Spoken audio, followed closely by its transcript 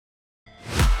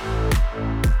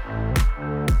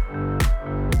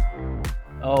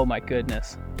Oh my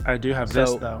goodness. I do have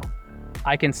this though.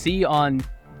 I can see on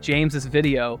James's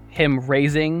video him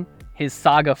raising his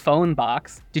Saga phone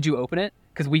box. Did you open it?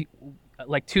 Because we,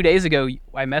 like 2 days ago,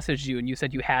 I messaged you and you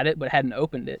said you had it but hadn't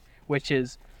opened it, which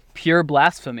is pure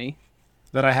blasphemy.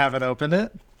 That I haven't opened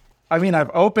it? I mean, I've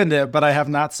opened it, but I have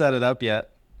not set it up yet.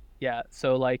 Yeah,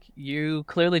 so like you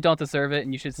clearly don't deserve it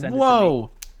and you should send it to me.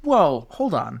 Whoa,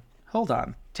 hold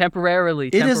on.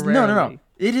 Temporarily. No.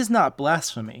 It is not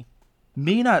blasphemy.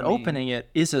 Me not opening it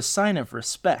is a sign of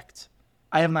respect.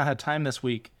 I have not had time this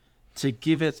week to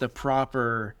give it the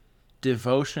proper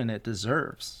devotion it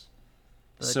deserves.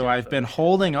 So I've been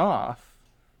holding off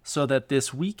so that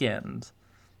this weekend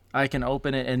I can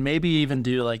open it and maybe even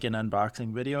do like an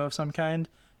unboxing video of some kind,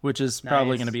 which is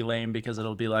probably going to be lame because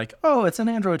it'll be like, oh, it's an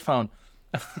Android phone.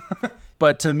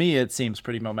 But to me, it seems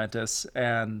pretty momentous.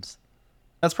 And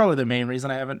that's probably the main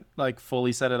reason I haven't like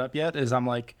fully set it up yet is I'm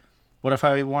like, what if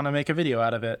I want to make a video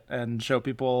out of it and show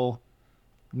people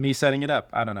me setting it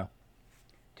up? I don't know.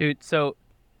 Dude, so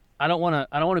I don't want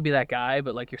to be that guy,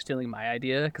 but like you're stealing my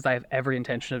idea because I have every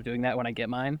intention of doing that when I get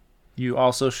mine. You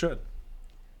also should.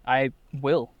 I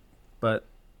will. But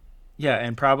yeah,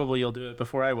 and probably you'll do it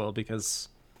before I will because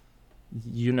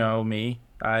you know me.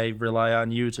 I rely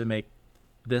on you to make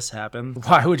this happen.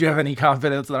 Why would you have any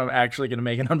confidence that I'm actually going to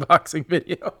make an unboxing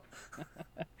video?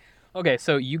 Okay,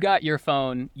 so you got your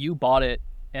phone, you bought it,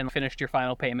 and finished your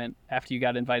final payment after you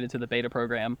got invited to the beta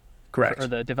program. Correct. Or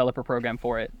the developer program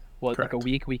for it. What, Correct. like a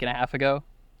week and a half ago?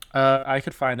 I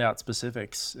could find out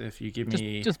specifics if you give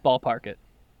me... Just ballpark it.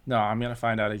 No, I'm going to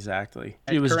find out exactly.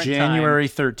 At it was current January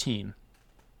 13.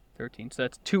 13. So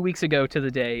that's 2 weeks ago to the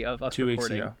day of us 2 weeks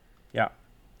recording. ago. Yeah.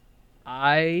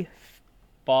 I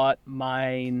bought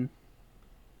mine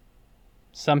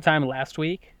sometime last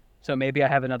week, so maybe I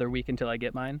have another week until I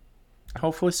get mine.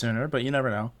 Hopefully sooner, but you never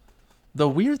know. The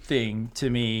weird thing to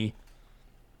me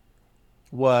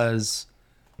was,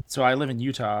 so I live in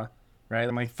Utah, right?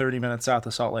 I'm like 30 minutes south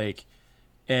of Salt Lake,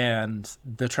 and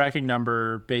the tracking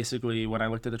number basically, when I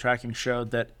looked at the tracking,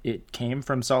 showed that it came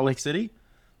from Salt Lake City.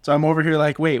 So I'm over here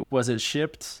like, wait, was it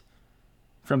shipped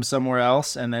from somewhere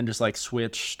else and then just like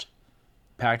switched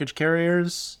package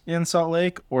carriers in Salt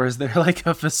Lake? Or is there like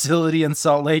a facility in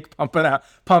Salt Lake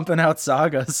pumping out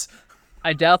Sagas?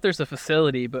 I doubt there's a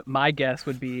facility, but my guess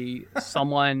would be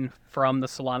someone from the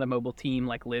Solana Mobile team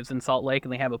like lives in Salt Lake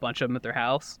and they have a bunch of them at their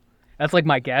house. That's like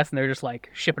my guess, and they're just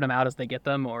like shipping them out as they get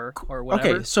them or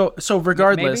whatever. Okay, so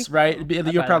regardless, maybe?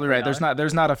 Right? You're probably right.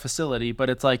 There's not a facility, but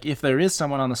it's like if there is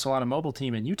someone on the Solana Mobile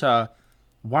team in Utah,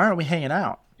 why aren't we hanging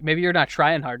out? Maybe you're not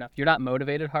trying hard enough. You're not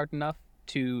motivated hard enough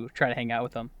to try to hang out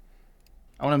with them.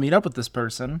 I want to meet up with this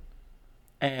person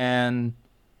and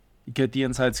get the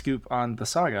inside scoop on the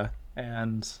Saga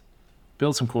and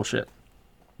build some cool shit.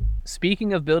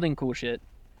 Speaking of building cool shit,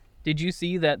 did you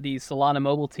see that the Solana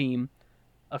Mobile team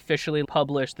officially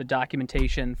published the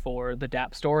documentation for the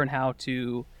dApp store and how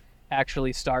to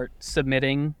actually start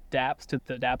submitting dApps to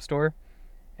the dApp store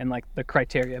and like the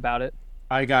criteria about it?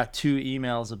 I got 2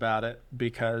 emails about it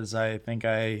because I think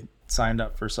I signed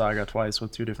up for Saga twice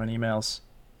with 2 different emails.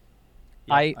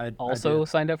 Yeah, I also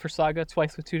signed up for Saga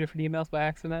twice with 2 different emails by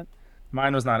accident.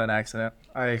 Mine was not an accident.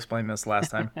 I explained this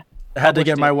last time. I had to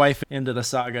get my wife into the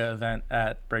Saga event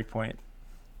at Breakpoint.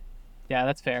 Yeah,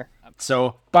 that's fair.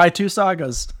 So buy 2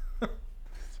 Sagas.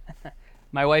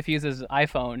 My wife uses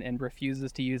iPhone and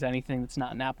refuses to use anything that's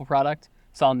not an Apple product,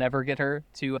 so I'll never get her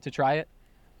to try it.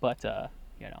 But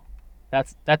you know,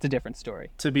 that's a different story.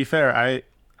 To be fair,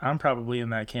 I'm probably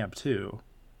in that camp too,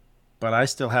 but I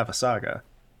still have a Saga.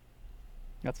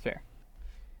 That's fair.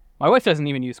 My wife doesn't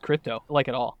even use crypto like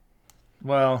at all.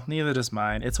 Well, neither does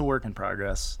mine. It's a work in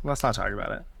progress. Let's not talk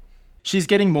about it. She's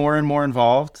getting more and more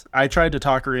involved. I tried to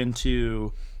talk her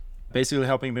into basically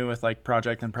helping me with like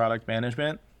project and product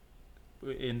management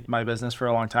in my business for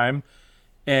a long time.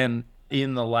 And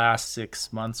in the last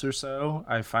 6 months or so,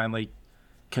 I finally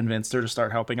convinced her to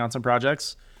start helping on some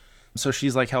projects. So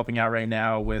she's like helping out right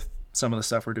now with some of the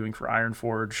stuff we're doing for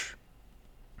Ironforge.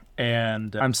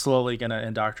 And I'm slowly going to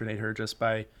indoctrinate her just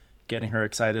by getting her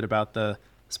excited about the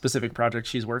specific project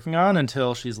she's working on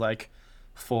until she's like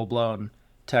full blown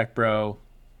tech bro.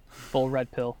 Full red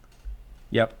pill.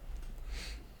 Yep.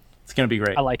 It's going to be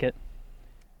great. I like it.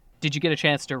 Did you get a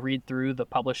chance to read through the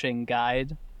publishing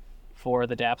guide for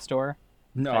the dApp store?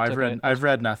 No, I've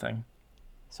read nothing.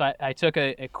 So I took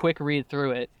a quick read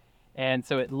through it, and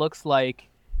so it looks like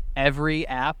every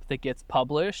app that gets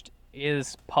published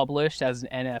is published as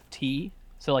an NFT.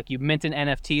 So like you mint an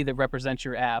NFT that represents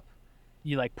your app.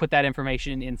 You like put that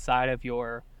information inside of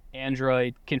your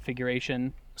Android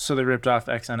configuration. So they ripped off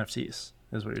XNFTs,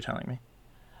 is what you're telling me.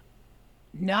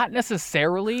 Not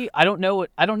necessarily. I don't know.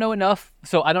 I don't know enough.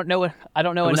 So I don't know. I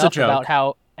don't know It was a enough about joke.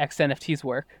 how XNFTs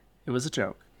work. It was a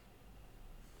joke.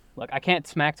 Look, I can't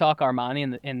smack talk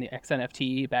Armani in the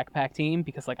XNFT backpack team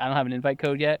because like I don't have an invite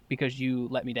code yet because you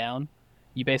let me down.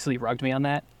 You basically rugged me on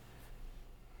that.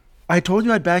 I told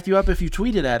you I'd back you up if you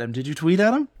tweeted at him. Did you tweet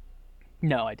at him?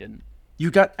 No, I didn't.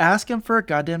 Ask him for a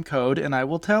goddamn code, and I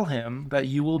will tell him that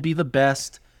you will be the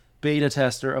best beta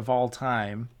tester of all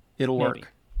time. It'll Maybe.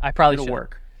 work. I probably It'll should.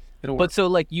 work. It'll But work. so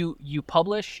like you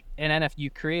publish an NFT, you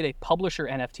create a publisher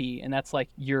NFT, and that's like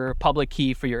your public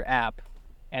key for your app,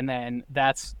 and then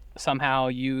that's somehow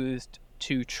used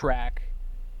to track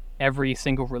every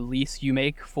single release you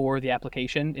make for the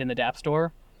application in the Dapp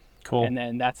Store, Cool. and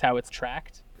then that's how it's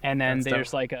tracked. And then That's there's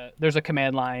dope. like there's a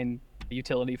command line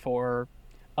utility for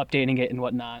updating it and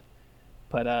whatnot.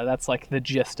 But that's like the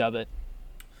gist of it.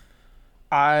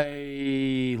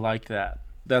 I like that.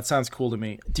 That sounds cool to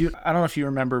me. Dude, I don't know if you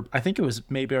remember, I think it was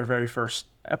maybe our very first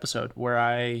episode where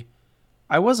I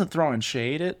wasn't throwing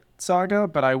shade at Saga,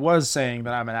 but I was saying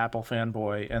that I'm an Apple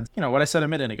fanboy, and you know what I said a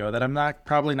minute ago, that I'm not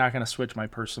probably not going to switch my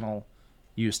personal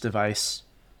use device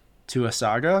to a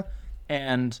Saga.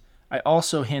 And I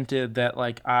also hinted that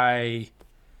like I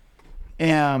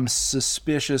am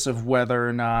suspicious of whether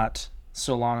or not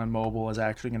Solana Mobile is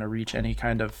actually going to reach any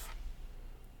kind of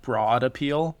broad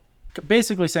appeal.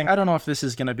 Basically saying, I don't know if this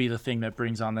is going to be the thing that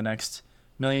brings on the next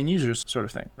million users sort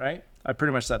of thing, right? I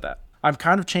pretty much said that. I'm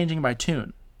kind of changing my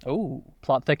tune. Oh,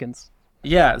 plot thickens.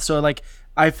 Yeah, so like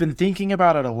I've been thinking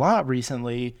about it a lot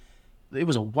recently. It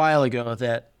was a while ago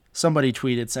that somebody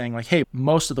tweeted saying like, hey,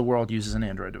 most of the world uses an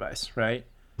Android device, right?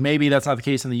 Maybe that's not the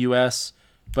case in the US,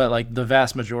 but like the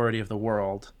vast majority of the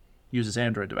world uses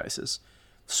Android devices.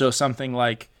 So something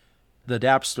like the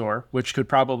Dapp Store, which could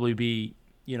probably be,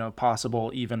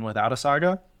 possible even without a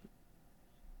Saga,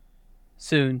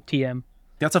 Soon, TM.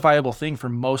 that's a viable thing for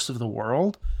most of the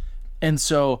world. And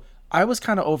so I was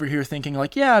kind of over here thinking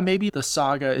like, yeah, maybe the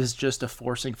Saga is just a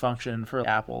forcing function for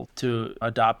Apple to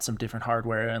adopt some different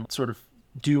hardware and sort of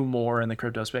do more in the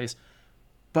crypto space.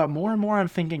 But more and more I'm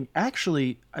thinking,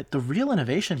 actually, the real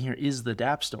innovation here is the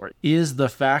Dapp Store, is the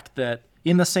fact that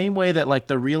in the same way that like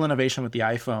the real innovation with the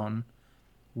iPhone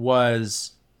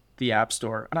was the App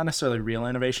Store, not necessarily real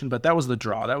innovation, but that was the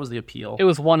draw, that was the appeal It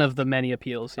was one of the many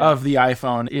appeals. Yeah. of the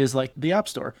iPhone is like the App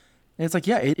Store. And it's like,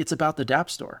 yeah, it's about the Dapp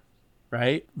Store,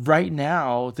 right? Right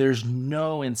now, there's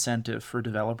no incentive for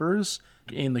developers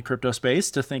in the crypto space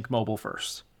to think mobile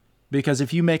first. Because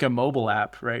if you make a mobile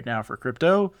app right now for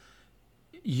crypto,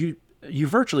 you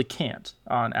virtually can't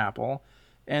on Apple.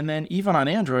 And then even on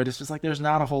Android, it's just like there's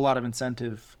not a whole lot of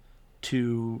incentive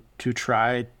to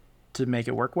try to make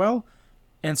it work well.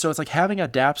 And so it's like having a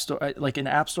Dapp Store, like an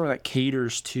app store that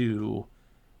caters to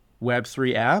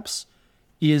Web3 apps,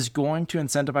 is going to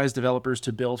incentivize developers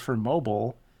to build for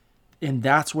mobile. And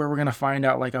that's where we're going to find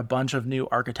out like a bunch of new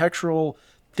architectural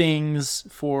things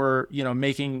for,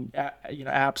 making,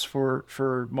 apps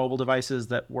for mobile devices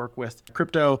that work with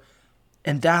crypto.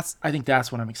 And I think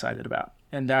that's what I'm excited about.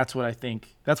 And that's where I think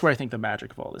the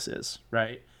magic of all this is,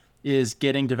 right? Is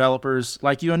getting developers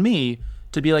like you and me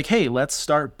to be like, hey, let's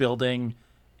start building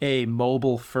a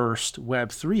mobile first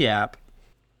Web3 app.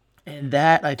 And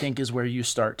that I think is where you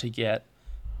start to get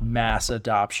mass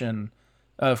adoption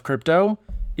of crypto,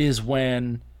 is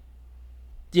when,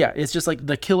 yeah, it's just like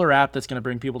the killer app that's going to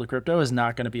bring people to crypto is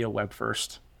not going to be a web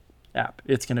first app.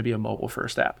 It's going to be a mobile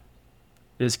first app,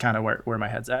 is kind of where my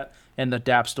head's at. And the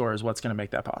Dapp Store is what's going to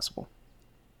make that possible.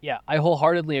 Yeah, I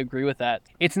wholeheartedly agree with that.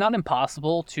 It's not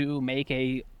impossible to make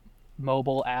a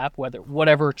mobile app,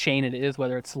 whatever chain it is,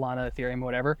 whether it's Solana, Ethereum,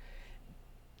 whatever.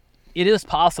 It is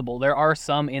possible. There are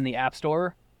some in the App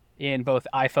Store, in both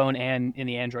iPhone and in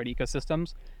the Android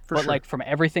ecosystems. But sure. like from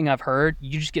everything I've heard,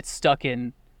 you just get stuck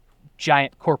in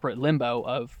giant corporate limbo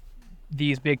of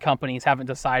these big companies haven't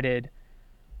decided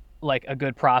like a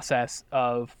good process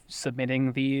of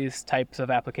submitting these types of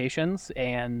applications,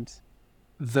 and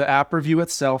The app review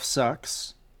itself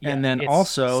sucks. yeah, And then it's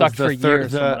also sucked for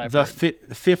years from what I've the heard.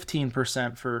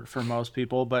 15% for most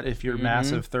people, but if your Mm-hmm.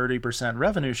 massive 30%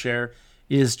 revenue share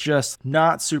is just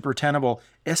not super tenable,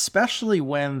 especially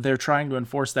when they're trying to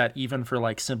enforce that even for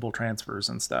like simple transfers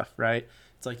and stuff, right?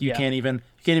 It's like you Yeah. can't even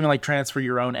like transfer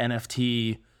your own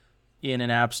NFT in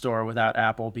an app store without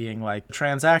Apple being like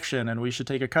transaction and we should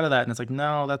take a cut of that. And it's like,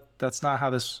 no, that's not how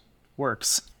this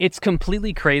works. It's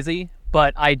completely crazy,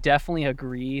 but I definitely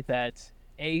agree that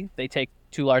they take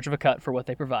too large of a cut for what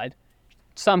they provide.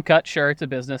 Some cut, sure, it's a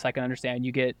business, I can understand.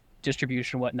 You get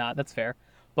distribution and whatnot, that's fair.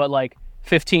 But like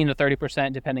 15 to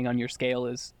 30%, depending on your scale,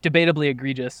 is debatably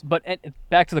egregious. But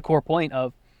back to the core point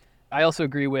of I also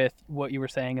agree with what you were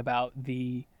saying about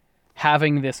the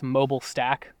having this mobile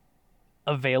stack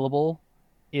available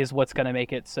is what's going to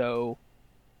make it so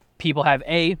people have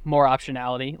more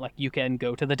optionality. Like you can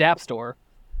go to the DApp store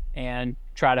and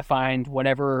try to find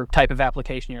whatever type of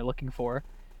application you're looking for,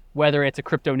 whether it's a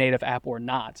crypto native app or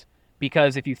not.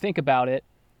 Because if you think about it,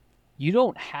 you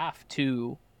don't have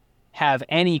to have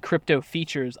any crypto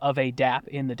features of a DApp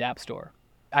in the DApp store.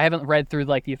 I haven't read through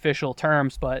like the official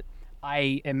terms, but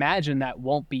I imagine that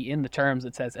won't be in the terms.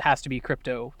 It says it has to be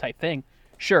crypto type thing.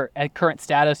 Sure, at current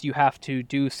status, you have to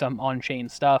do some on-chain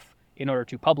stuff in order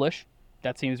to publish.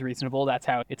 That seems reasonable. That's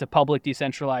how it's a public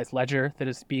decentralized ledger that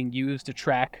is being used to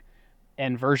track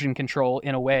and version control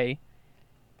in a way.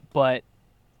 But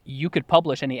you could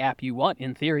publish any app you want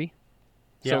in theory.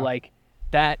 Yeah. So like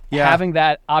that, having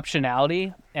that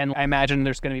optionality, and I imagine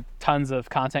there's going to be tons of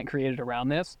content created around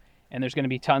this, and there's going to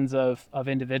be tons of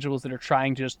individuals that are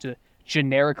trying just to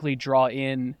generically draw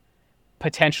in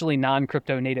potentially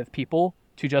non-crypto native people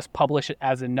to just publish it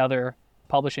as another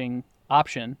publishing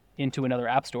option into another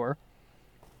app store,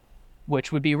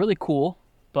 which would be really cool,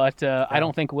 but I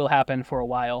don't think will happen for a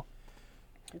while.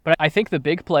 But I think the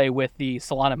big play with the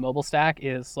Solana mobile stack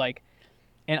is like,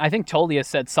 and I think Tolia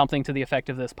said something to the effect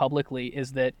of this publicly,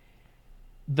 is that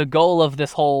the goal of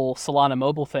this whole Solana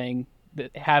mobile thing,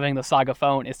 having the Saga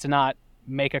phone, is to not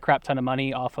make a crap ton of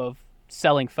money off of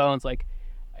selling phones. Like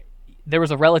there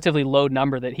was a relatively low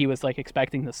number that he was like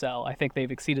expecting to sell. I think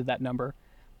they've exceeded that number,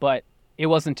 but it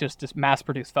wasn't just to mass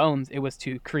produce phones. It was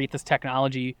to create this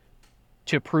technology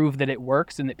to prove that it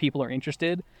works and that people are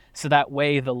interested. So that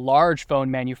way the large phone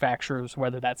manufacturers,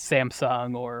 whether that's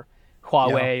Samsung or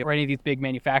Huawei or any of these big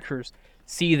manufacturers,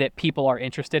 see that people are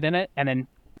interested in it. And then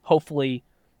hopefully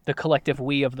the collective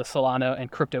we of the Solana and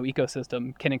crypto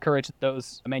ecosystem can encourage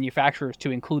those manufacturers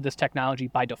to include this technology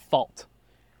by default.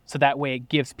 So that way it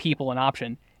gives people an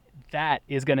option. That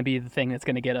is going to be the thing that's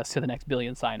going to get us to the next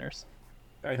billion signers.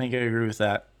 I think I agree with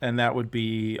that. And that would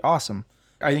be awesome.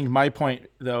 I think my point,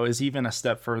 though, is even a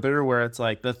step further, where it's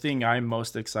like the thing I'm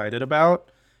most excited about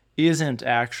isn't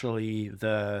actually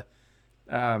the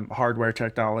hardware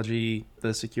technology,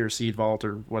 the secure seed vault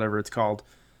or whatever it's called.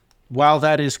 While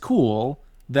that is cool,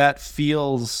 that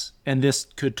feels, and this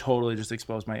could totally just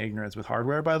expose my ignorance with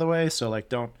hardware, by the way. So like,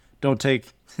 don't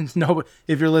take, no,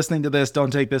 if you're listening to this,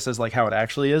 don't take this as like how it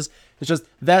actually is. It's just,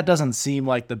 that doesn't seem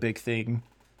like the big thing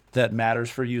that matters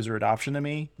for user adoption to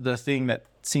me. The thing that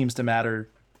seems to matter,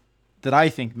 that I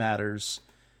think matters,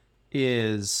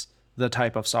 is the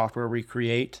type of software we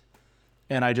create.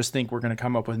 And I just think we're going to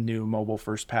come up with new mobile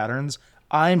first patterns.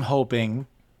 I'm hoping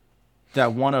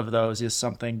that one of those is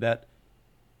something that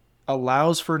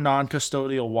allows for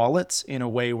non-custodial wallets in a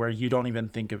way where you don't even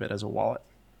think of it as a wallet.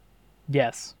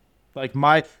 Yes. Like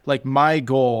my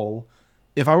goal,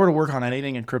 if I were to work on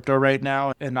anything in crypto right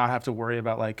now and not have to worry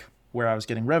about like where I was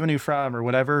getting revenue from or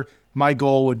whatever, my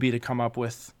goal would be to come up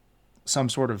with some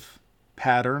sort of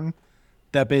pattern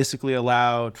that basically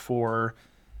allowed for,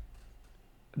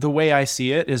 the way I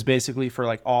see it is basically for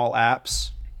like all apps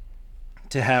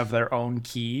to have their own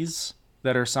keys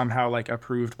that are somehow like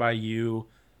approved by you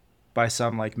by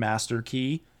some like master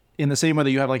key. In the same way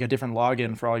that you have like a different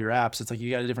login for all your apps, it's like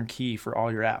you got a different key for all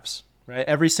your apps, right?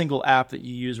 Every single app that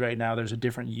you use right now, there's a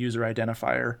different user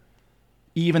identifier.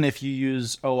 Even if you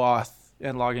use OAuth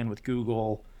and log in with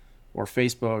Google or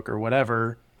Facebook or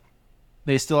whatever,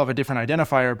 they still have a different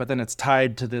identifier, but then it's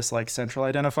tied to this like central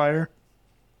identifier.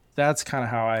 That's kind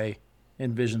of how I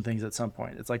envision things at some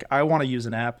point. It's like, I want to use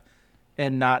an app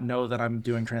and not know that I'm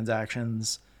doing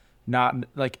transactions, not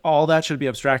like all that should be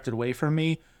abstracted away from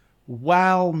me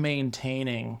while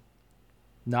maintaining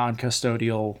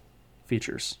non-custodial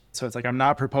features. So it's like, I'm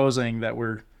not proposing that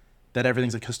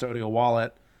everything's a custodial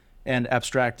wallet and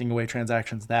abstracting away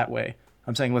transactions that way.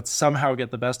 I'm saying let's somehow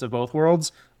get the best of both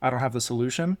worlds. I don't have the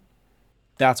solution.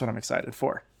 That's what I'm excited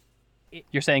for.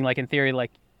 You're saying like in theory,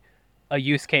 like a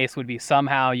use case would be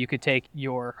somehow you could take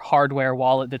your hardware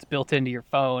wallet that's built into your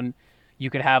phone. You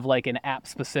could have like an app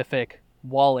specific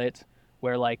wallet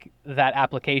where like that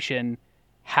application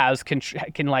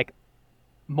can like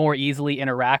more easily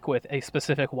interact with a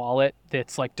specific wallet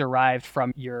that's like derived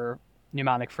from your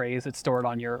mnemonic phrase that's stored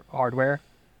on your hardware.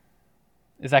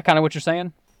 Is that kind of what you're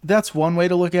saying? That's one way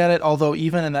to look at it. Although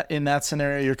even in that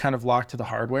scenario, you're kind of locked to the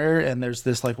hardware, and there's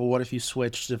this like, well, what if you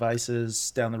switch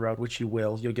devices down the road, which you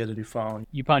will? You'll get a new phone.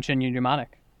 You punch in your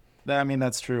mnemonic. I mean,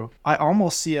 that's true. I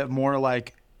almost see it more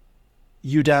like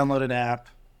you download an app,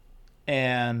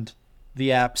 and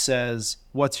the app says,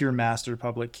 "What's your master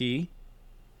public key?"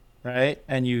 Right,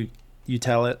 and you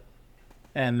tell it,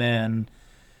 and then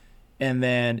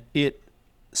it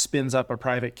spins up a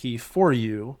private key for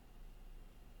you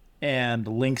and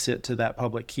links it to that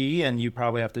public key, and you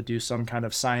probably have to do some kind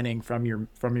of signing from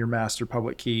your master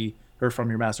public key or from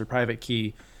your master private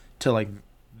key to like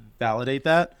validate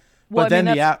that. Well, But I mean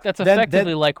then the app that's then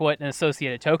effectively like what an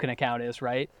associated token account is,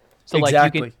 right? So like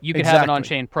exactly you could have an exactly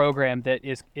on-chain program that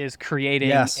is creating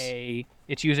yes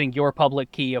it's using your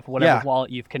public key of whatever yeah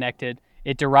wallet you've connected.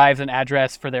 It derives an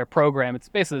address for their program. It's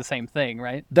basically the same thing,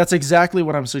 right? that's exactly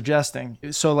what I'm suggesting.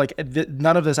 So like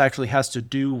none of this actually has to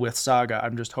do with Saga.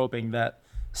 I'm just hoping that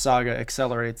Saga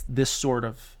accelerates this sort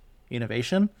of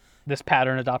innovation. This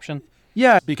pattern adoption.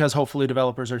 Yeah, because hopefully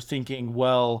developers are thinking,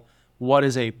 well, what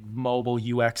is a mobile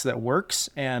UX that works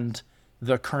and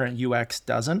the current UX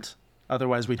doesn't?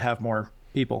 Otherwise, we'd have more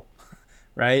people,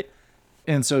 right?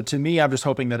 And so to me, I'm just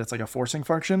hoping that it's like a forcing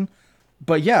function.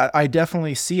 But yeah, I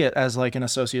definitely see it as like an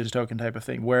associated token type of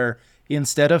thing where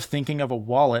instead of thinking of a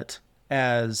wallet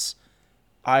as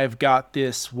I've got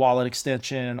this wallet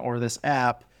extension or this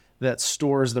app that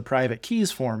stores the private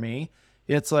keys for me,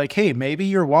 it's like, hey, maybe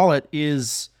your wallet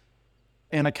is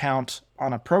an account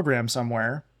on a program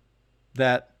somewhere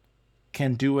that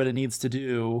can do what it needs to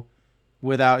do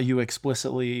without you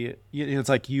explicitly, it's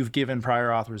like you've given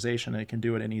prior authorization and it can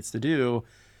do what it needs to do.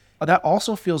 That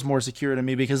also feels more secure to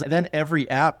me because then every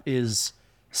app is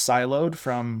siloed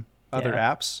from other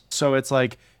apps. So it's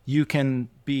like you can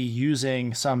be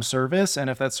using some service, and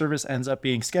if that service ends up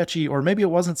being sketchy, or maybe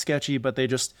it wasn't sketchy, but they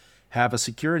just have a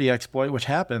security exploit, which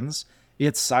happens,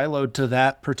 it's siloed to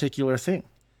that particular thing,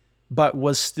 but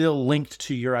was still linked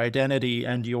to your identity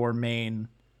and your main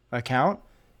account.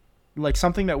 Like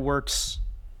something that works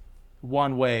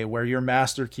one way where your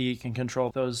master key can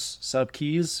control those sub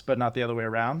keys, but not the other way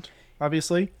around,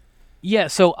 obviously. Yeah,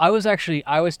 so I was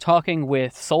talking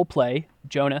with Soulplay,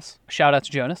 Jonas. Shout out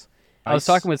to Jonas. I was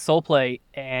Nice. talking with Soulplay,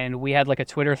 and we had like a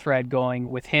Twitter thread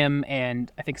going with him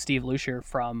and I think Steve Lucier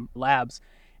from Labs,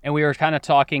 and we were kind of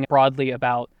talking broadly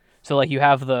about, so like you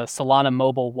have the Solana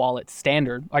mobile wallet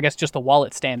standard, I guess just the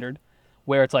wallet standard,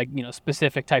 where it's like, you know,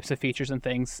 specific types of features and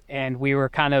things, and we were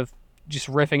kind of just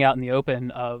riffing out in the open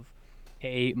of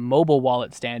a mobile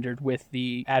wallet standard with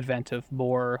the advent of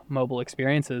more mobile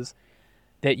experiences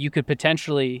that you could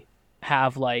potentially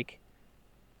have, like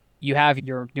you have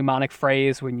your mnemonic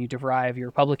phrase when you derive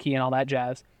your public key and all that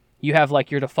jazz. You have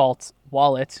like your default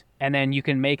wallet, and then you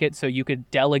can make it so you could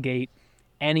delegate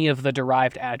any of the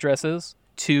derived addresses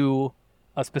to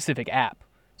a specific app.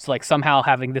 So like somehow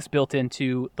having this built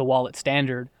into the wallet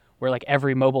standard where like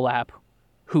every mobile app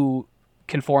who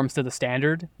conforms to the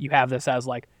standard, you have this as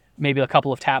like maybe a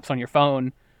couple of taps on your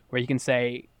phone where you can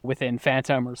say within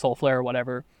Phantom or Soulflare or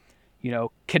whatever, you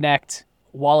know, connect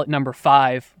wallet number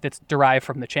 5 that's derived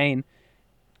from the chain,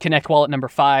 connect wallet number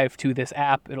 5 to this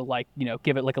app. It'll like, you know,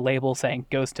 give it like a label saying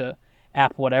goes to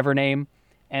app whatever name.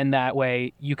 And that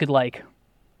way you could like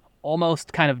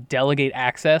almost kind of delegate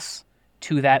access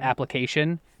to that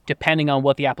application depending on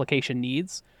what the application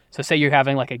needs. So say you're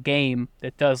having like a game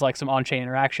that does like some on-chain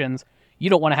interactions. You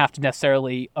don't want to have to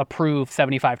necessarily approve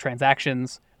 75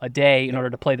 transactions a day in order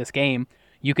to play this game.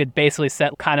 You could basically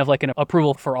set kind of like an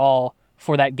approval for all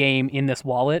for that game in this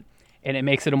wallet, and it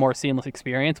makes it a more seamless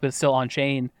experience, but it's still on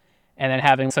chain. And then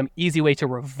having some easy way to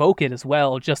revoke it as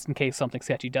well, just in case something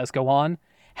sketchy does go on.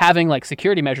 Having like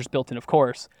security measures built in, of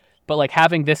course, but like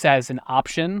having this as an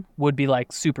option would be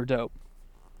like super dope.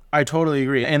 I totally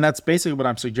agree. And that's basically what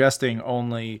I'm suggesting,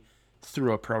 only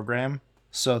through a program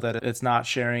so that it's not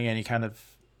sharing any kind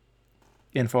of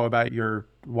info about your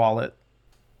wallet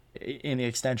in the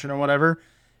extension or whatever.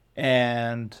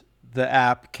 And the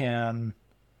app can,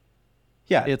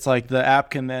 yeah, it's like the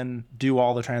app can then do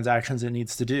all the transactions it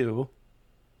needs to do.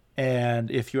 And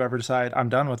if you ever decide I'm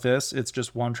done with this, it's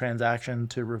just one transaction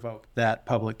to revoke that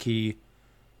public key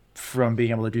from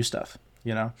being able to do stuff,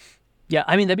 you know? Yeah,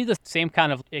 I mean, that'd be the same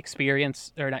kind of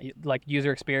experience, or not, like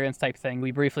user experience type thing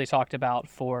we briefly talked about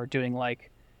for doing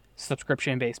like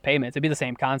subscription-based payments. It'd be the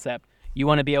same concept. You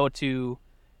want to be able to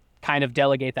kind of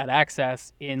delegate that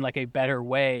access in like a better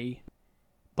way,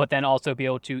 but then also be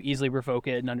able to easily revoke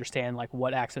it and understand like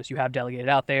what access you have delegated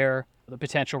out there, the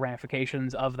potential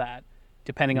ramifications of that,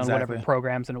 depending on whatever Exactly.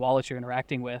 programs and wallets you're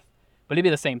interacting with. But it'd be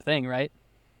the same thing, right?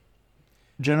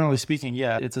 Generally speaking,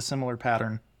 yeah, it's a similar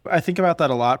pattern. I think about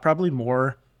that a lot, probably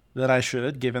more than I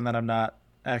should, given that I'm not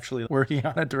actually working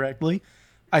on it directly.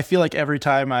 I feel like every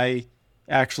time I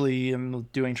actually am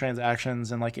doing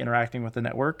transactions and like interacting with the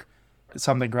network,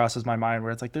 something crosses my mind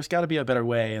where it's like, there's got to be a better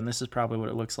way, and this is probably what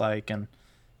it looks like, and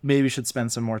maybe should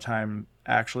spend some more time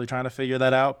actually trying to figure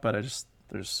that out. But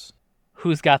there's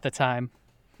Who's got the time?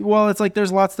 Well, it's like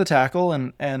there's lots to tackle,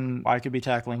 and I could be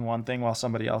tackling one thing while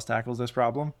somebody else tackles this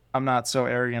problem. I'm not so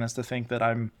arrogant as to think that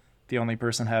I'm the only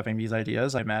person having these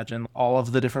ideas. I imagine all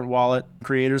of the different wallet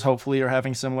creators hopefully are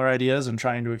having similar ideas and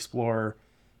trying to explore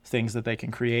things that they can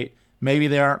create. Maybe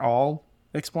they aren't all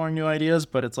exploring new ideas,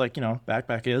 but it's like,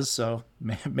 Backpack is, so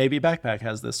maybe Backpack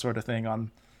has this sort of thing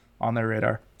on their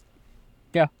radar.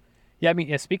 Yeah. Yeah, I mean,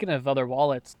 yeah, speaking of other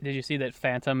wallets, did you see that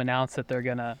Phantom announced that they're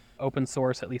going to open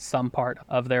source at least some part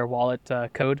of their wallet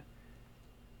code?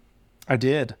 I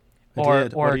did.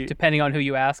 Or depending on who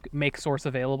you ask, make source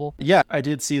available? Yeah, I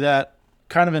did see that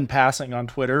kind of in passing on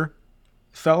Twitter.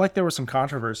 Felt like there was some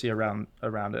controversy around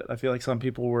it. I feel like some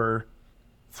people were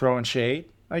throwing shade,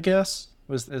 I guess.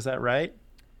 Is that right?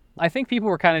 I think people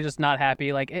were kind of just not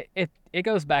happy. Like it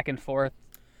goes back and forth.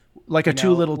 Like a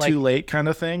too little, too late kind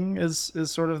of thing is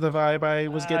sort of the vibe I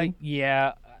was getting.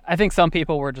 Yeah, I think some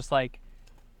people were just like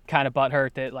kind of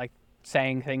butthurt that like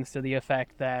saying things to the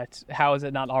effect that how is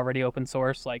it not already open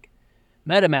source? Like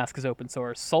MetaMask is open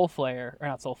source,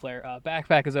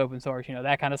 Backpack is open source,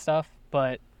 that kind of stuff.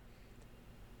 But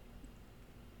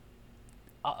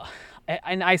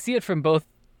and I see it from both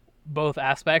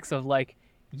aspects of like,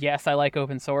 yes, I like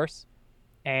open source,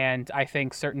 and I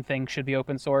think certain things should be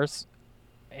open source,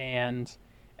 and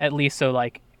at least so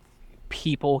like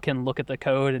people can look at the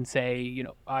code and say,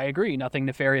 I agree, nothing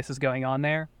nefarious is going on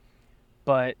there.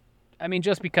 But I mean,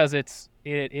 just because it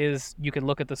is, you can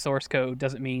look at the source code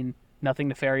doesn't mean nothing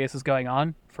nefarious is going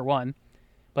on, for one.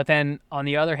 But then on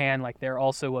the other hand, like they're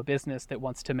also a business that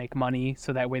wants to make money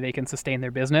so that way they can sustain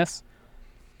their business.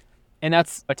 And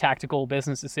that's a tactical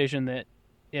business decision that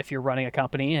if you're running a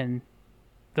company and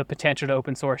the potential to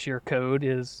open source your code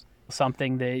is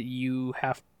something that you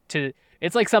have to,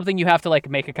 it's like something you have to like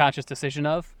make a conscious decision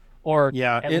of, or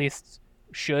at least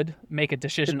should make a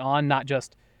decision on, not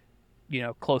just,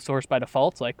 closed source by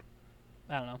default. Like,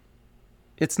 I don't know.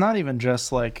 It's not even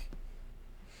just like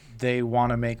they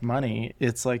want to make money.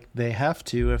 It's like they have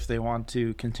to if they want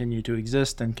to continue to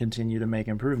exist and continue to make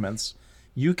improvements.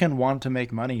 You can want to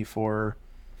make money for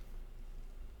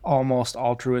almost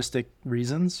altruistic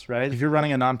reasons, right? If you're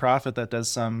running a nonprofit that does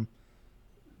some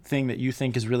thing that you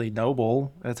think is really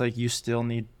noble, it's like you still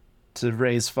need to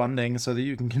raise funding so that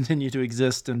you can continue to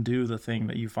exist and do the thing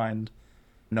that you find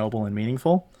noble and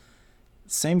meaningful.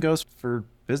 Same goes for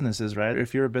businesses, right?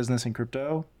 If you're a business in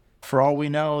crypto, for all we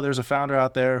know, there's a founder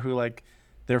out there who like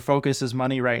their focus is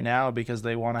money right now because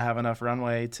they want to have enough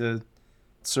runway to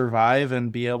survive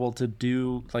and be able to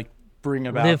do like bring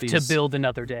about live to build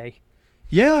another day.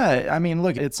 Yeah, I mean,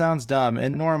 look, it sounds dumb,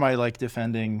 and nor am I like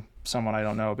defending someone I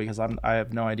don't know because I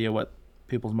have no idea what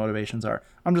people's motivations are.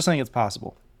 I'm just saying it's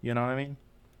possible. You know what I mean?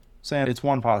 Saying it's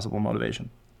one possible motivation.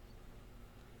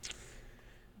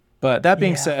 But that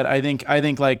being said, I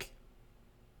think like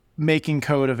making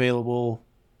code available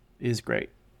is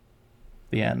great.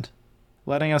 The end.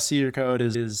 Letting us see your code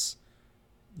is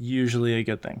usually a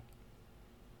good thing.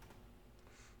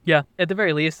 Yeah, at the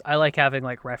very least, I like having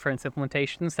like reference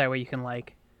implementations. That way you can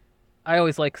like, I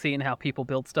always like seeing how people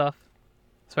build stuff,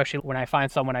 especially when I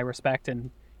find someone I respect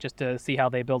and just to see how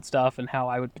they build stuff and how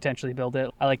I would potentially build it.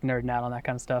 I like nerding out on that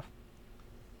kind of stuff.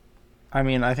 I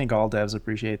mean, I think all devs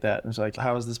appreciate that. It's like,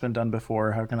 how has this been done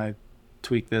before? How can I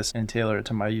tweak this and tailor it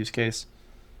to my use case?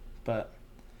 But,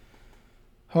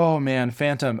 oh man,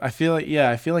 Phantom. I feel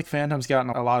like Phantom's gotten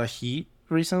a lot of heat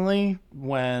recently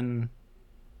when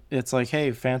it's like,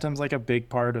 hey, Phantom's like a big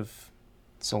part of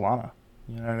Solana.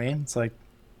 You know what I mean? It's like,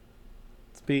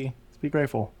 let's be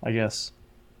grateful, I guess,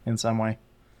 in some way.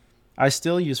 I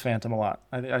still use Phantom a lot.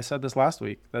 I said this last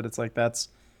week that it's like that's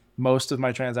most of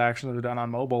my transactions are done on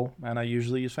mobile, and I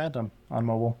usually use Phantom on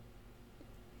mobile.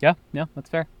 Yeah, that's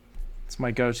fair. It's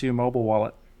my go-to mobile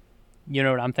wallet. You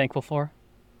know what I'm thankful for?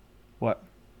 What?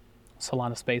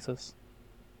 Solana Spaces.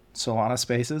 Solana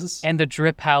Spaces? And the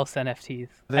Drip House NFTs.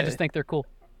 I just think they're cool.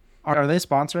 Are they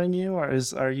sponsoring you, or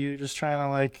are you just trying to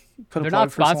like put a They're plug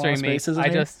not for sponsoring Solana me.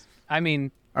 Spaces?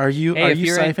 Are you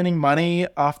siphoning money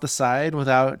off the side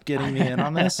without getting me in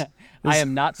on this? I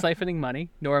am not siphoning money,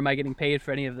 nor am I getting paid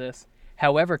for any of this.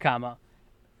 However,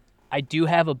 I do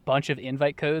have a bunch of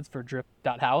invite codes for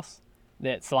drip.house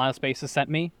that Solana Spaces sent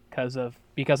me because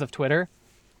of Twitter.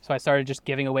 So I started just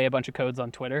giving away a bunch of codes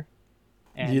on Twitter.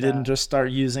 And, you didn't just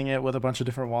start using it with a bunch of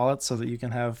different wallets so that you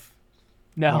can have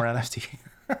more NFT?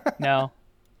 No.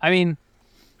 I mean,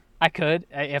 I could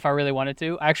if I really wanted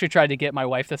to. I actually tried to get my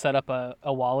wife to set up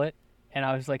a wallet, and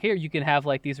I was like, here, you can have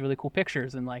like these really cool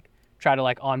pictures and like try to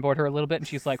like onboard her a little bit. And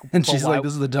she's like, and she's like,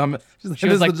 this is the dumbest. She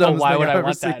was like, well, why would I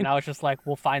want seen. that? And I was just like,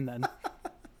 well, fine then.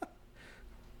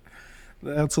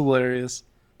 That's hilarious.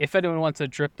 If anyone wants a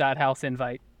drip.house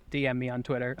invite, DM me on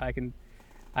Twitter.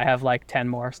 I have like 10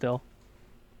 more still.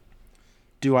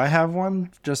 Do I have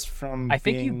one just from I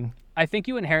think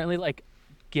you inherently like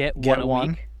get one a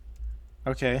week.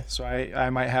 Okay, so I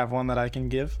might have one that I can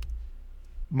give.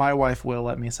 My wife will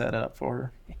let me set it up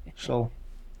for her.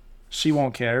 She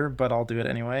won't care, but I'll do it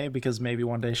anyway because maybe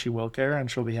one day she will care and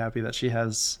she'll be happy that she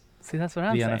has See, that's what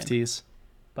I'm saying. NFTs.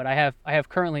 But I have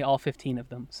currently all 15 of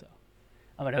them, so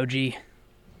I'm an OG.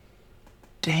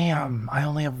 Damn, I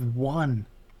only have one.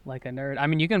 Like a nerd. I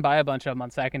mean, you can buy a bunch of them on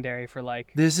secondary for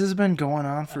like This has been going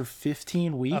on for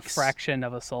 15 weeks. a fraction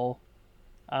of a soul.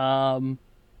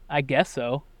 I guess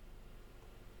so.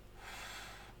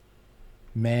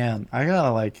 Man, I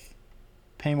gotta like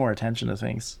pay more attention to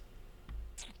things.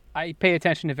 I pay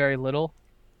attention to very little,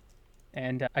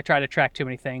 and I try to track too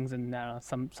many things, and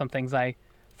some things I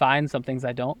find, some things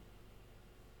I don't.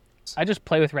 I just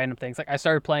play with random things. Like I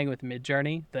started playing with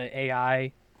Midjourney, the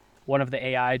AI, one of the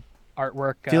AI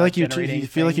artwork. I feel like you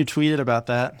tweeted about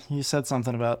that. You said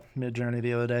something about Midjourney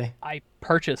the other day. I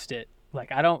purchased it.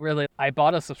 Like I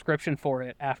bought a subscription for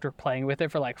it after playing with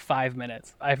it for like 5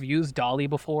 minutes. I've used Dolly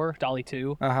before, Dolly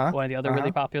 2, one of the other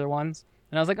really popular ones.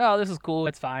 And I was like, oh, this is cool.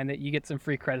 It's fine. That you get some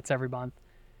free credits every month.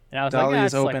 And I was Dolly like,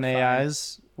 is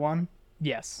OpenAI's one?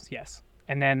 Yes.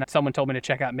 And then someone told me to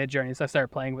check out Midjourney, so I started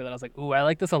playing with it. I was like, ooh, I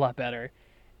like this a lot better.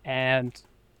 And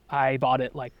I bought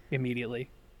it like immediately.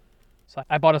 So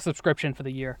I bought a subscription for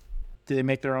the year. Do they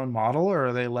make their own model, or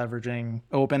are they leveraging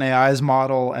OpenAI's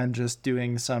model and just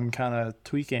doing some kind of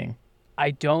tweaking?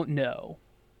 I don't know.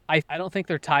 I don't think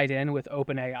they're tied in with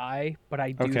OpenAI, but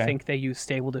I do think they use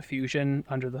Stable Diffusion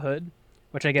under the hood,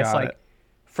 which I guess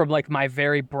from like my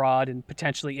very broad and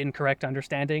potentially incorrect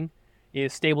understanding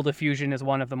is Stable Diffusion is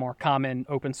one of the more common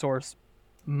open source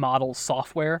model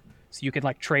software. So you can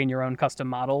like train your own custom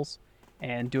models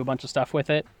and do a bunch of stuff with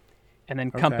it. And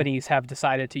then companies have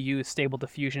decided to use Stable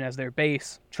Diffusion as their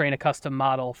base, train a custom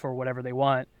model for whatever they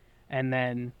want, and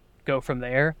then go from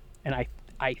there. And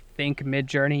I think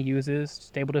Midjourney uses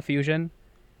Stable Diffusion,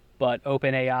 but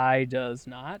OpenAI does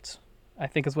not, I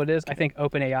think is what it is. I think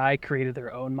OpenAI created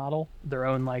their own model, their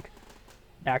own like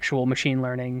actual machine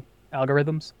learning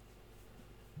algorithms.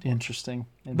 Interesting.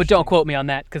 But don't quote me on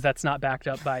that because that's not backed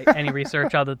up by any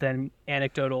research other than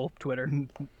anecdotal Twitter.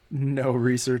 No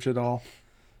research at all.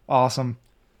 Awesome.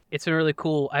 It's been really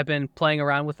cool. I've been playing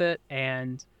around with it,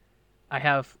 and I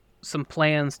have some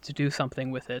plans to do something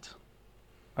with it.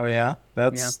 Oh, yeah?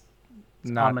 That's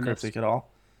not ominous. cryptic at all.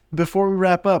 Before we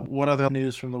wrap up, what other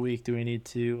news from the week do we need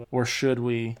to, or should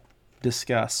we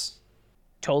discuss?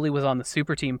 Totally was on the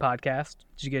Super Team podcast.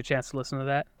 Did you get a chance to listen to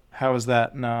that? How was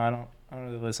that? No, I don't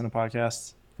really listen to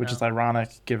podcasts, which is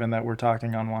ironic given that we're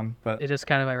talking on one. But it is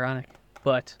kind of ironic,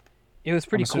 but it was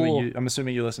pretty cool. I'm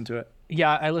assuming you listened to it.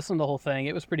 Yeah, I listened to the whole thing.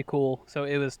 It was pretty cool. So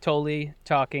it was totally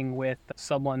talking with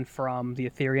someone from the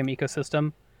Ethereum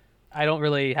ecosystem. I don't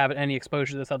really have any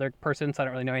exposure to this other person, so I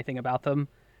don't really know anything about them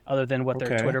other than what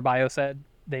their Twitter bio said.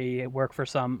 They work for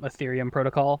some Ethereum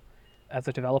protocol as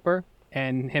a developer,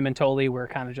 and him and Tolly were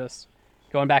kind of just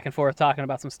going back and forth talking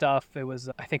about some stuff. It was,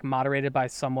 I think, moderated by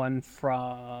someone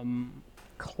from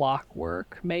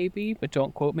Clockwork, maybe, but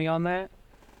don't quote me on that.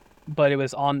 But it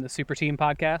was on the Super Team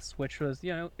podcast, which was,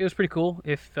 it was pretty cool.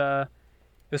 It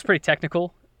was pretty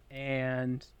technical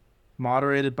and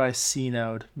moderated by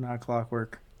C-Node, not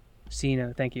Clockwork.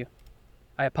 C-Node, thank you.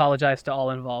 I apologize to all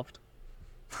involved.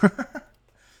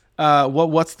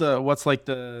 What's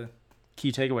the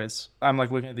key takeaways? I'm like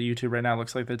looking at the YouTube right now. It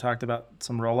looks like they talked about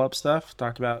some roll-up stuff.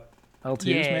 Talked about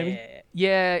L2s maybe.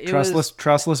 Yeah,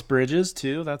 trustless bridges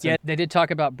too. They did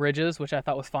talk about bridges, which I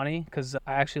thought was funny because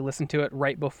I actually listened to it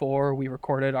right before we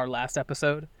recorded our last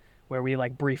episode, where we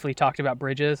like briefly talked about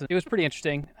bridges. It was pretty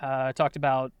interesting. Talked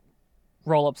about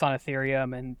roll-ups on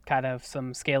Ethereum and kind of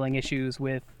some scaling issues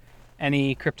with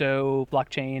any crypto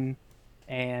blockchain,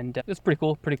 and it was pretty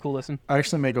cool. Pretty cool listen. I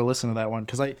actually may go listen to that one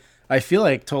because I feel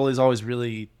like Tolly's always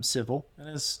really civil in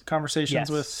his conversations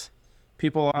with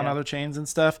people on other chains and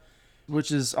stuff,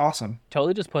 which is awesome.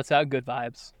 Totally just puts out good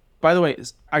vibes. By the way,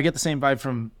 I get the same vibe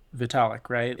from Vitalik,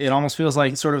 right? It almost feels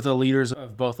like sort of the leaders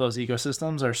of both those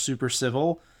ecosystems are super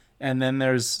civil, and then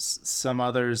there's some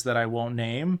others that I won't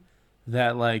name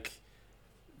that like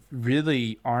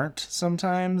really aren't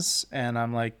sometimes, and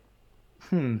I'm like,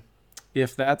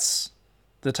 if that's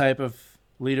the type of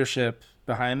leadership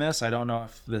behind this, I don't know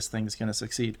if this thing's going to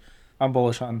succeed. I'm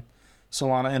bullish on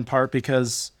Solana in part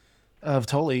because of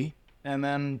Tolly. And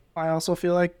then I also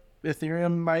feel like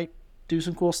Ethereum might do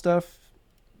some cool stuff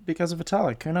because of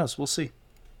Vitalik. Who knows? We'll see.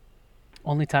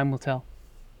 Only time will tell.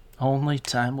 Only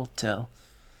time will tell.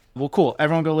 Well, cool.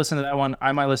 Everyone go listen to that one.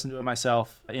 I might listen to it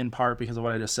myself in part because of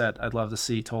what I just said. I'd love to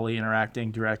see Tolly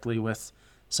interacting directly with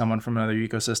someone from another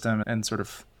ecosystem and sort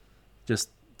of just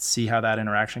see how that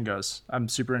interaction goes. I'm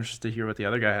super interested to hear what the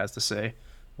other guy has to say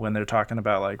when they're talking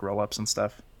about like roll-ups and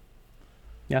stuff.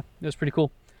 Yeah, it was pretty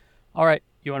cool. All right,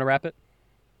 you want to wrap it?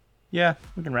 Yeah,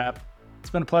 we can wrap. It's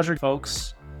been a pleasure,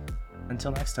 folks.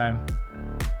 Until next time.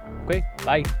 Okay,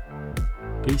 bye.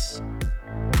 Peace.